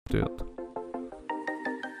do it.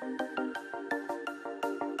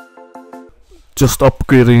 Just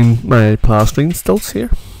upgrading my plastering stilts here.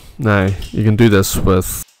 Now you can do this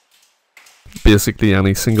with basically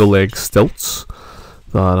any single leg stilts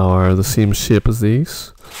that are the same shape as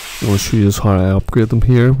these. I'm going to show you how I upgrade them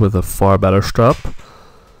here with a far better strap,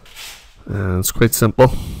 and it's quite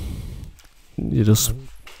simple. You just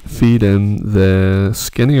feed in the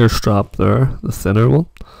skinnier strap there, the thinner one,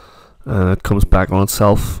 and it comes back on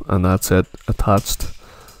itself, and that's it attached,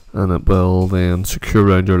 and it will then secure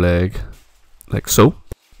around your leg like so.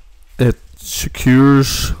 It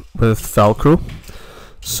secures with Velcro,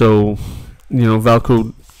 so you know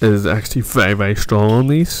Velcro is actually very strong on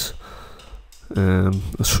these.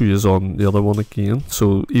 I'll show you on the other one again.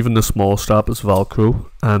 So even the small strap is Velcro,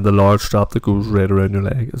 and the large strap that goes right around your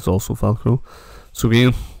leg is also Velcro. So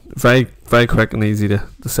again, very quick and easy to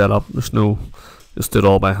set up. There's no, just do it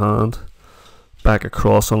all by hand. Back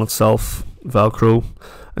across on itself, Velcro,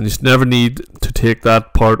 and you should never need to take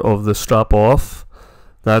that part of the strap off.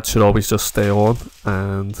 That should always just stay on.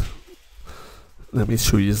 And let me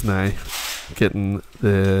show you now getting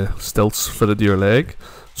the stilts fitted to your leg.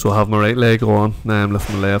 So I have my right leg on, now I'm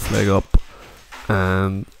lifting my left leg up,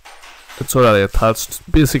 and it's already attached.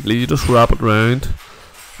 Basically you just wrap it around.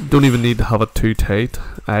 You don't even need to have it too tight.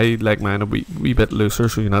 I like mine a wee bit looser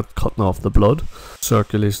so you're not cutting off the blood.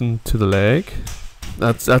 Circulation to the leg.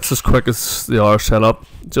 That's as quick as they are set up,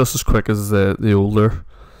 just as quick as the older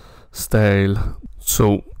style.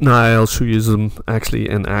 So now I'll show you them actually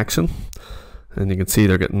in action. And you can see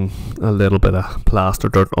they're getting a little bit of plaster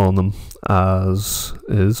dirt on them as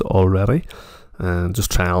is already. And just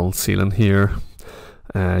trial and sealing here.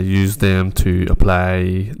 Use them to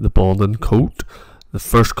apply the bonding coat. The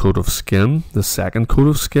first coat of skin, the second coat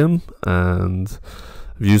of skin. And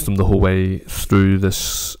I've used them the whole way through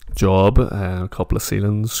this job. A couple of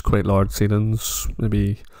sealants, quite large sealants,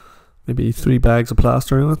 maybe 3 bags of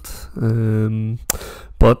plaster in it.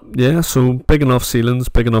 But yeah, so big enough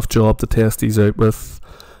sealants, big enough job to test these out with,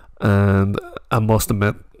 and I must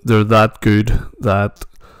admit they're that good that,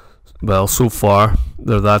 well, so far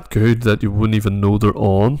they're that good that you wouldn't even know they're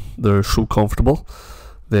on. They're so comfortable.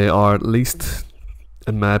 They are, at least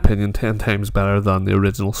in my opinion, 10 times better than the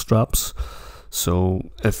original straps.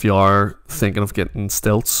 So if you are thinking of getting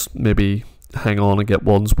stilts, maybe hang on and get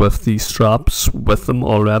ones with these straps with them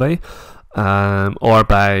already. Or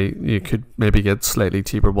you could maybe get slightly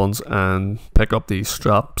cheaper ones and pick up these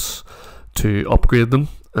straps to upgrade them.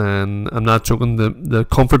 And I'm not joking, the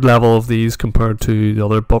comfort level of these compared to the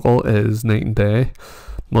other buckle is night and day.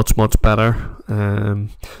 Much better.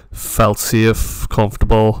 Felt safe,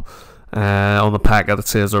 comfortable. On the packet it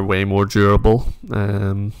says they're way more durable,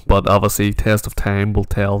 but obviously test of time will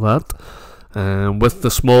tell that. With the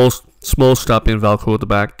small strap being Velcro at the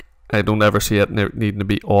back, I don't ever see it needing to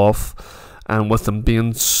be off, and with them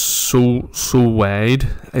being so wide,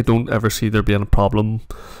 I don't ever see there being a problem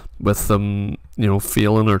with them, you know,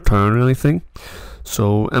 failing or tearing or anything.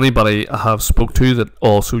 So anybody I have spoke to that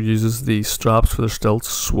also uses these straps for their stilts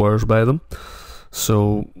swears by them.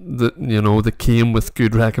 So they came with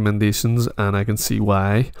good recommendations, and I can see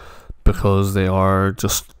why, because they are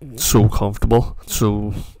just so comfortable.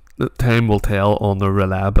 So the time will tell on their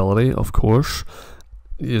reliability, of course.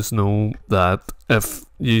 You just know that if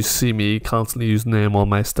you see me constantly using them on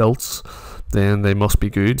my stilts, then they must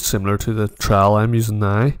be good, similar to the trowel I'm using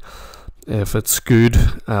now. If it's good,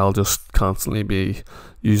 I'll just constantly be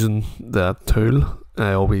using that tool.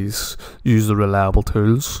 I always use the reliable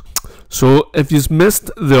tools. So if you've missed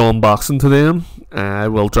the unboxing to them, I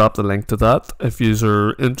will drop the link to that. If you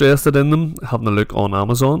are interested in them, having a look on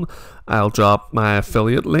Amazon, I'll drop my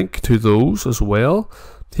affiliate link to those as well.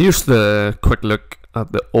 Here's the quick look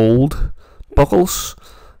at the old buckles.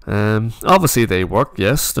 Obviously they work,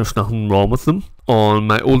 yes, there's nothing wrong with them. On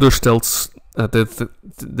my older stilts,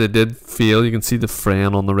 they did fail. You can see the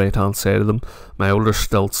fraying on the right hand side of them. My older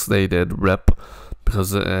stilts, they did rip,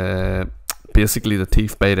 because basically the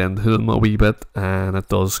teeth bite into them a wee bit, and it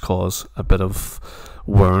does cause a bit of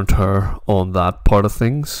wear and tear on that part of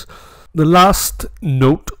things. The last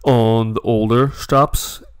note on the older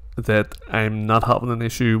straps that I'm not having an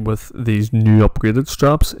issue with these new upgraded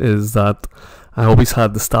straps is that I always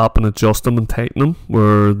had to stop and adjust them and tighten them,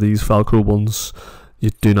 where these Velcro ones you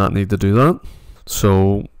do not need to do that.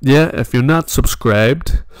 So yeah, if you're not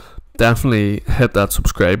subscribed, definitely hit that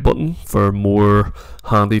subscribe button for more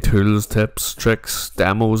handy tools, tips, tricks,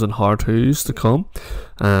 demos and how-tos to come.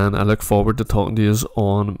 And I look forward to talking to you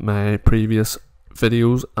on my previous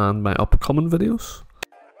videos and my upcoming videos.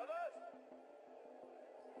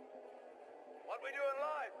 What we doing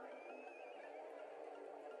live?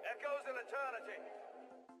 goes in eternity.